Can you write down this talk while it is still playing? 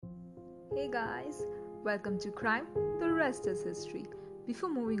Hey guys, welcome to Crime, the rest is history. Before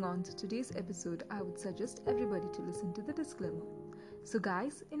moving on to today's episode, I would suggest everybody to listen to the disclaimer. So,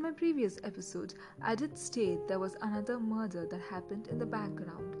 guys, in my previous episode, I did state there was another murder that happened in the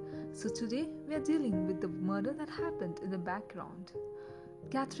background. So, today we are dealing with the murder that happened in the background.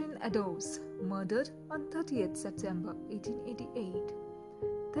 Catherine Eddowes, murdered on 30th September 1888.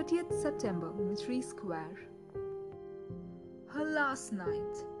 30th September, Misery Square. Her last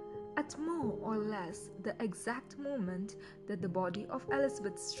night. At more or less the exact moment that the body of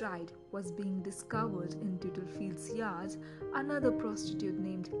Elizabeth Stride was being discovered in Doodlefields Yard, another prostitute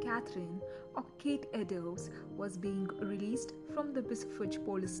named Catherine or Kate Eddowes was being released from the Bishopswich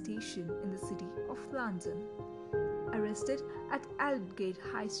police station in the city of London. Arrested at Aldgate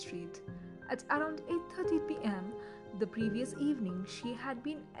High Street at around 8:30 p.m. the previous evening, she had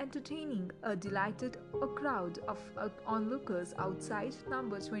been entertaining a crowd of onlookers outside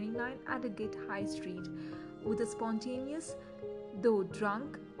number 29 Aldgate High Street with a spontaneous, though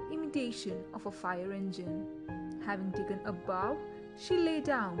drunk, imitation of a fire engine. Having taken a bow, she lay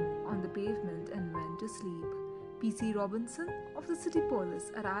down on the pavement and went to sleep. P.C. Robinson of the City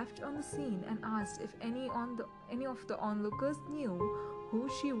Police arrived on the scene and asked if any of the onlookers knew who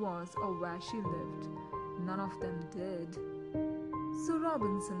she was or where she lived. None of them did. So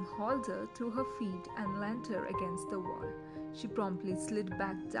Robinson hauled her to her feet and leant her against the wall. She promptly slid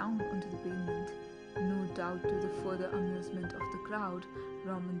back down onto the pavement. No doubt to the further amusement of the crowd,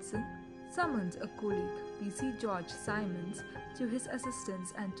 Robinson summoned a colleague, P.C. George Simons, to his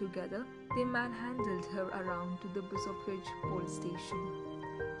assistance, and together they manhandled her around to the Bishopswich police station.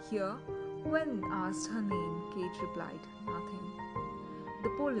 Here, when asked her name, Kate replied, "Nothing."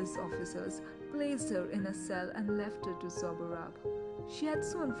 The police officers placed her in a cell and left her to sober up. She had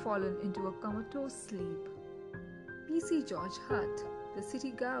soon fallen into a comatose sleep. P.C. George Hutt, the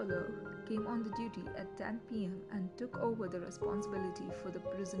city gaoler, came on the duty at 10 p.m. and took over the responsibility for the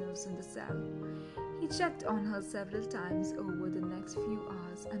prisoners in the cell. He checked on her several times over the next few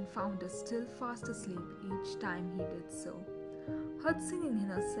hours and found her still fast asleep each time he did so. Heard singing in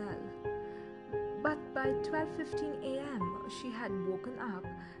her cell. But by 12:15 a.m. she had woken up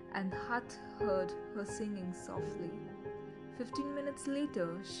and Hutt heard her singing softly. 15 minutes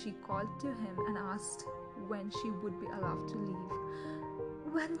later, she called to him and asked when she would be allowed to leave.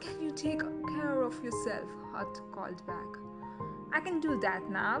 "When can you take care of yourself?" Hutt called back. "I can do that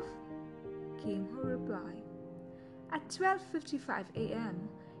now," came her reply. At 12:55 a.m.,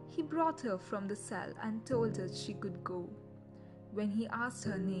 he brought her from the cell and told her she could go. When he asked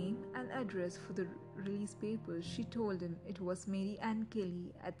her name and address for the release papers, she told him it was Mary Ann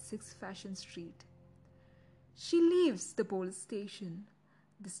Kelly at 6 Fashion Street. She leaves the police station.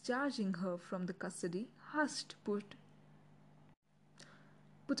 Discharging her from the custody, Hust put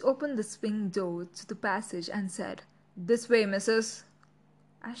open the swing door to the passage and said, "This way, missus."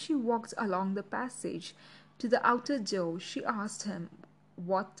 As she walked along the passage to the outer door, she asked him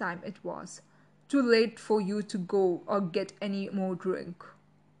what time it was. "Too late for you to go or get any more drink,"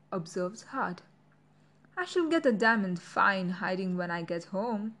 observed Hutt. "I shall get a damned fine hiding when I get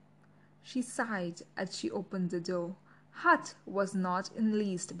home." She sighed as she opened the door. Hutt was not in the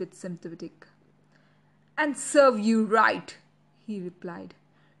least bit sympathetic. "And serve you right," he replied.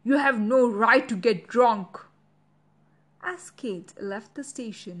 "You have no right to get drunk." As Kate left the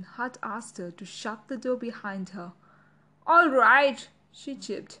station, Hutt asked her to shut the door behind her. "All right," she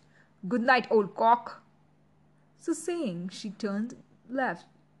chipped. "Good night, old cock." So saying, she turned left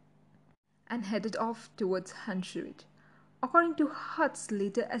and headed off towards Hunt Street. According to Hutt's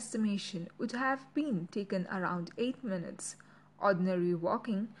later estimation, it would have been taken around 8 minutes, ordinary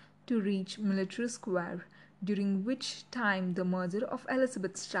walking, to reach Military Square, during which time the murderer of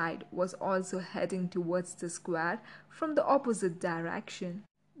Elizabeth Stride was also heading towards the square from the opposite direction.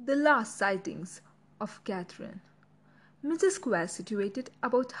 The last sightings of Catherine. Military Square, situated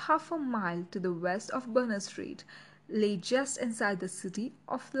about half a mile to the west of Berners Street, lay just inside the City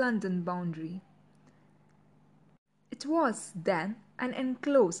of London boundary. It was, then, an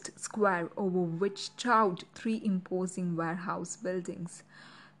enclosed square over which towered 3 imposing warehouse buildings,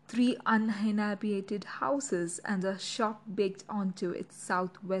 3 uninhabited houses, and a shop baked onto its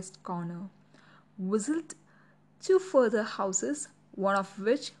southwest corner. Whistled 2 further houses, one of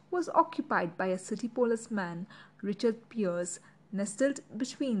which was occupied by a city policeman, Richard Pierce, nestled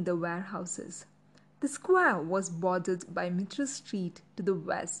between the warehouses. The square was bordered by Mitre Street to the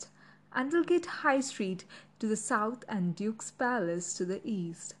west, Aldgate High Street to the south, and Duke's Palace to the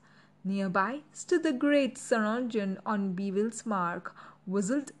east. Nearby stood the great Surngeon on Bevil's Mark.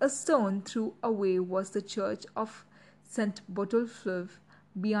 Whistled a stone throw away was the church of St. Botolph,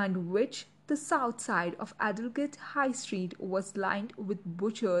 behind which the south side of Aldgate High Street was lined with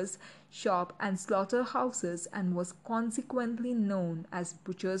butchers' shops and slaughterhouses and was consequently known as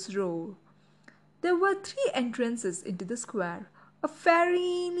Butchers' Row. There were three entrances into the square. A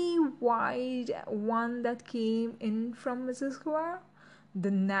fairly wide one that came in from Mrs. Square,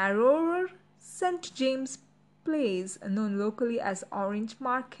 the narrower St. James Place, known locally as Orange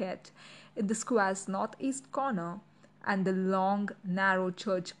Market, in the square's northeast corner, and the long, narrow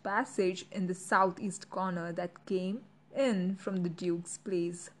church passage in the southeast corner that came in from the Duke's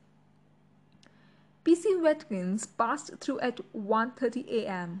Place. P.C. Watkins passed through at 1:30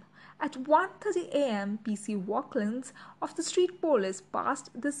 a.m. At 1:30 a.m., P.C. Watkins of the street police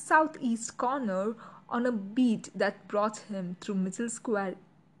passed the southeast corner on a beat that brought him through Middle Square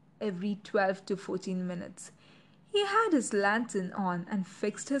every 12 to 14 minutes. He had his lantern on and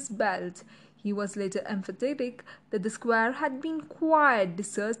fixed his belt. He was later emphatic that the square had been quite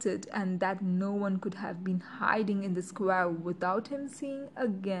deserted and that no one could have been hiding in the square without him seeing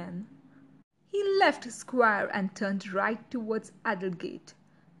again. He left square and turned right towards Aldgate.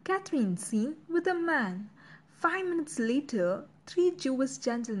 Catherine seen with a man. 5 minutes later, three Jewish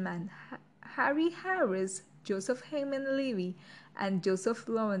gentlemen, Harry Harris, Joseph Hayman Levy, and Joseph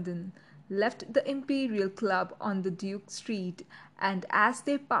Loudon, left the Imperial Club on the Duke Street, and as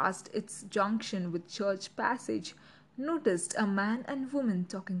they passed its junction with Church Passage, noticed a man and woman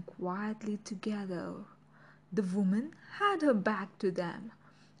talking quietly together. The woman had her back to them,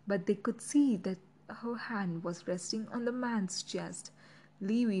 but they could see that her hand was resting on the man's chest.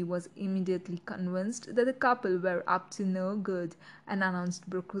 Levy was immediately convinced that the couple were up to no good and announced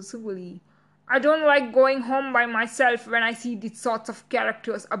brusquely, "I don't like going home by myself when I see these sorts of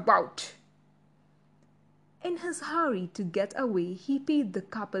characters about." In his hurry to get away, he paid the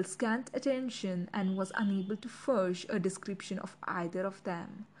couple scant attention and was unable to furnish a description of either of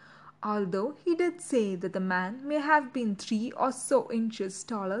them, although he did say that the man may have been 3 or so inches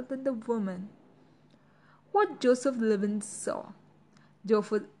taller than the woman. What Joseph Levin saw.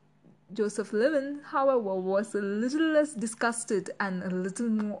 Joseph Levin, however, was a little less disgusted and a little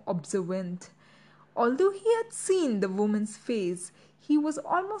more observant. Although he had seen the woman's face, he was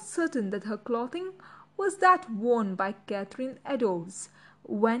almost certain that her clothing was that worn by Catherine Eddowes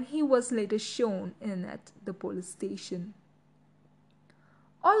when he was later shown in at the police station.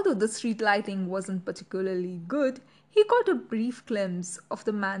 Although the street lighting wasn't particularly good, he got a brief glimpse of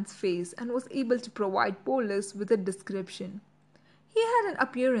the man's face and was able to provide police with a description. He had an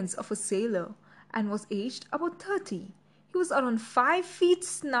appearance of a sailor and was aged about 30. He was around 5 feet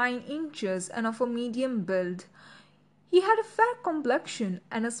 9 inches and of a medium build. He had a fair complexion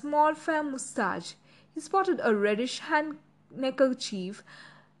and a small fair moustache. He sported a reddish handkerchief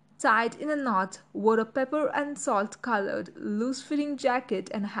tied in a knot, wore a pepper and salt colored, loose-fitting jacket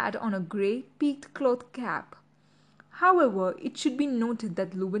and had on a grey peaked cloth cap. However, it should be noted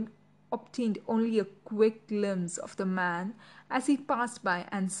that Levin obtained only a quick glimpse of the man as he passed by,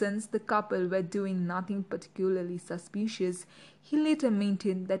 and since the couple were doing nothing particularly suspicious, he later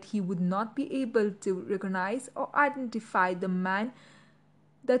maintained that he would not be able to recognize or identify the man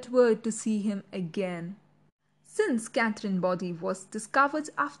that were to see him again. Since Catherine's body was discovered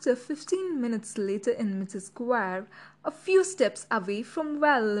after 15 minutes later in Mrs. Square, a few steps away from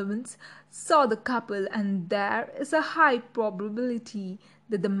where Levin saw the couple, and there is a high probability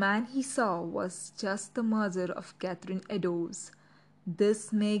that the man he saw was just the murderer of Catherine Eddowes.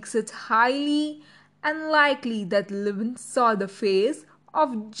 This makes it highly unlikely that Levin saw the face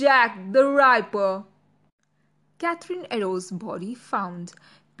of Jack the Ripper. Catherine Eddowes' body found.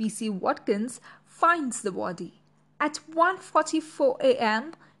 P.C. Watkins finds the body. At 1:44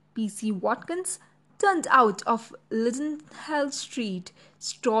 a.m., P.C. Watkins turned out of Lidenhall Street,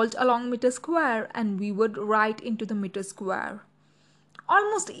 strolled along Mitre Square, and veered right into the Mitre Square.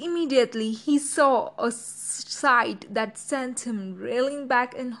 Almost immediately he saw a sight that sent him reeling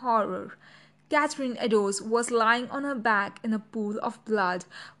back in horror. Catherine Eddowes was lying on her back in a pool of blood,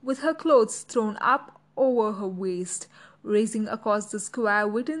 with her clothes thrown up over her waist. Racing across the square,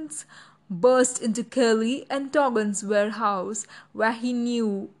 Watkins burst into Kelly and Toggan's warehouse, where he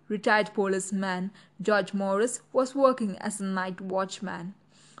knew retired policeman George Morris was working as a night watchman.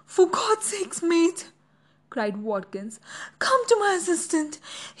 "For God's sake, mate!" cried Watkins. "Come to my assistance.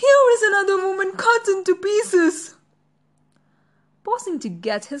 Here is another woman cut into pieces." Pausing to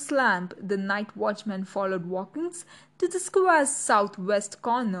get his lamp, the night watchman followed Watkins to the square's southwest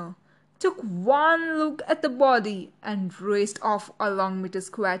corner, took one look at the body, and raced off along Mitre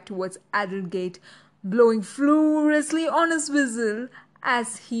Square towards Aldgate, blowing furiously on his whistle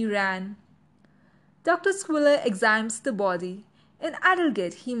as he ran. Dr. Squiller examines the body. In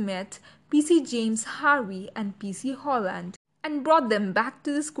Adelgate, he met P.C. James Harvey and P.C. Holland and brought them back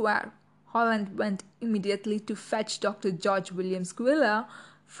to the square. Holland went immediately to fetch Dr. George William Squiller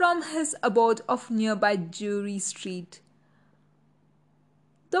from his abode of nearby Drury Street.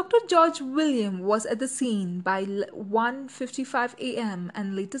 Dr. George William was at the scene by 1:55 a.m.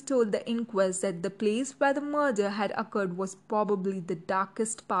 and later told the inquest that the place where the murder had occurred was probably the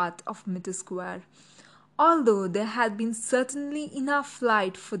darkest part of Mitre Square, although there had been certainly enough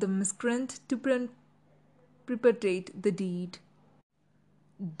light for the miscreant to perpetrate the deed.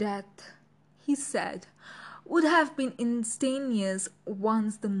 Death, he said, would have been instantaneous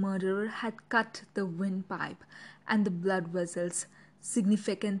once the murderer had cut the windpipe and the blood vessels.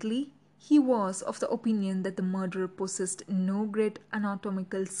 Significantly, he was of the opinion that the murderer possessed no great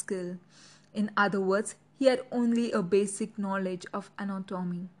anatomical skill. In other words, he had only a basic knowledge of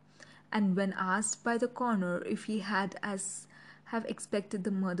anatomy. And when asked by the coroner if he had have expected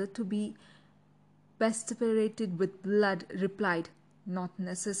the murder to be precipitated with blood, replied, "Not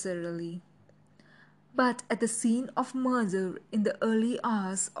necessarily." But at the scene of murder in the early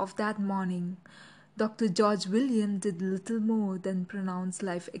hours of that morning, Dr. George William did little more than pronounce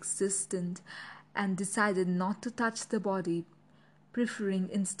life existent and decided not to touch the body, preferring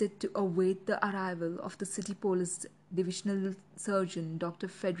instead to await the arrival of the City Police Divisional Surgeon Dr.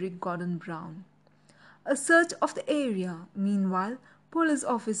 Frederick Gordon Brown. A search of the area, meanwhile, police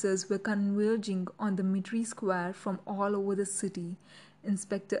officers were converging on the Mitre Square from all over the city.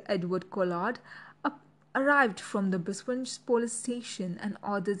 Inspector Edward Collard arrived from the Buswinch police station and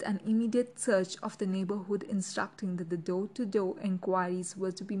ordered an immediate search of the neighborhood, instructing that the door-to-door inquiries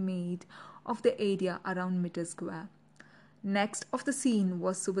were to be made of the area around Mitre Square. Next of the scene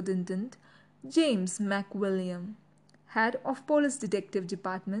was Superintendent James McWilliam, head of Police Detective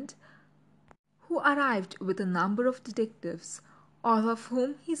Department, who arrived with a number of detectives, all of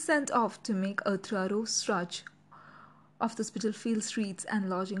whom he sent off to make a thorough search of the Spitalfield streets and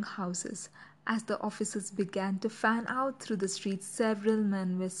lodging houses. As the officers began to fan out through the streets, several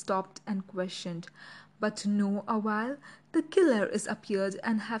men were stopped and questioned, but to no avail. The killers appeared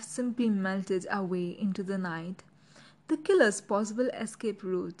and have simply melted away into the night. The killer's possible escape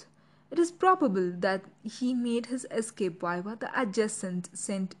route. It is probable that he made his escape via the adjacent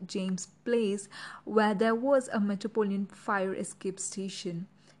St. James Place, where there was a Metropolitan fire escape station.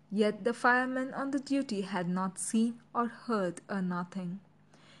 Yet the firemen on the duty had not seen or heard a nothing.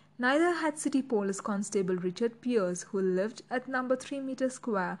 Neither had City Police Constable Richard Pierce, who lived at number 3 Mitre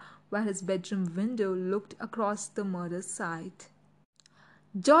Square, where his bedroom window looked across the murder site.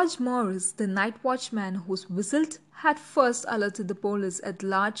 George Morris, the night watchman whose whistle had first alerted the police at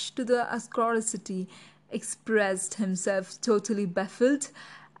large to the atrocity, expressed himself totally baffled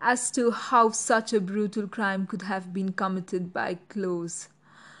as to how such a brutal crime could have been committed by close,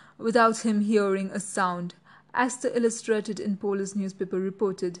 without him hearing a sound, as the Illustrated Police newspaper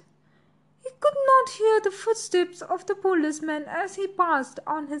reported. He could not hear the footsteps of the policeman as he passed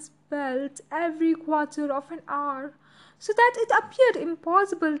on his belt every quarter of an hour, so that it appeared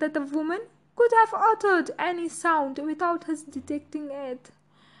impossible that the woman could have uttered any sound without his detecting it.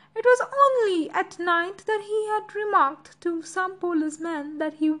 It was only at night that he had remarked to some policemen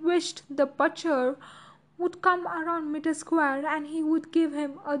that he wished the butcher would come around Mitre Square and he would give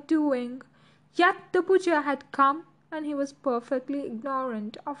him a doing. Yet the butcher had come and he was perfectly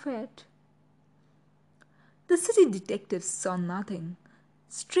ignorant of it. The city detectives saw nothing.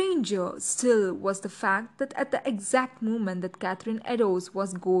 Stranger still was the fact that at the exact moment that Catherine Eddowes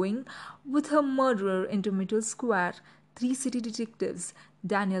was going with her murderer into Mitre Square, 3 city detectives,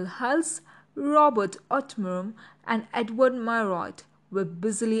 Daniel Hulse, Robert Otmere, and Edward Myriot, were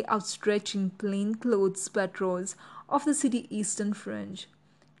busily outstretching plainclothes patrols of the city eastern fringe.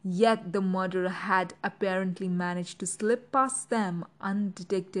 Yet the murderer had apparently managed to slip past them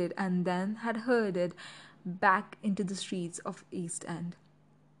undetected and then had herded back into the streets of East End.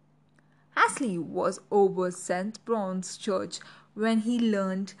 Astley was over St. Braun's Church when he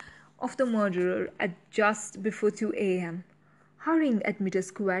learned of the murderer at just before 2 a.m. Hurrying at Mitre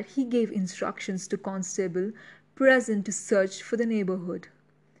Square, he gave instructions to constable present to search for the neighborhood.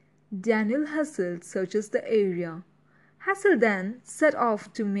 Daniel Hassel searches the area. Hassel then set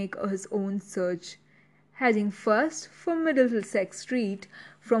off to make his own search, heading first for Middlesex Street,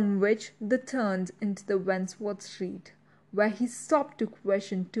 from which they turned into the Wandsworth Street, where he stopped to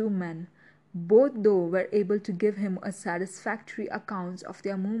question 2 men. Both, though, were able to give him a satisfactory account of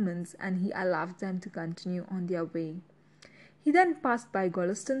their movements, and he allowed them to continue on their way. He then passed by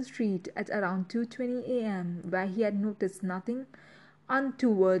Gollaston Street at around 2:20 a.m., where he had noticed nothing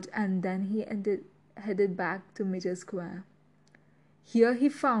untoward, and then he headed back to Mitre Square. Here he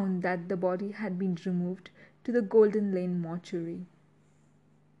found that the body had been removed to the Golden Lane mortuary.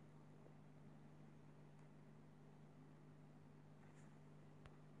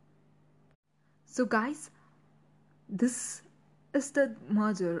 So guys, this is the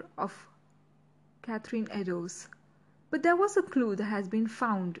murder of Catherine Eddowes. But there was a clue that has been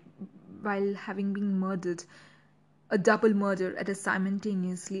found while having been murdered. A double murder at a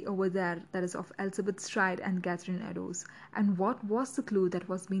simultaneously over there, that is of Elizabeth Stride and Catherine Eddowes. And what was the clue that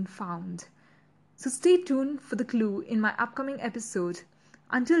was being found? So stay tuned for the clue in my upcoming episode.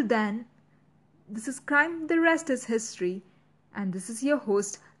 Until then, this is Crime, the Rest is History, and this is your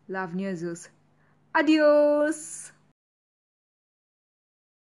host, Lavanya Zeus. Adios!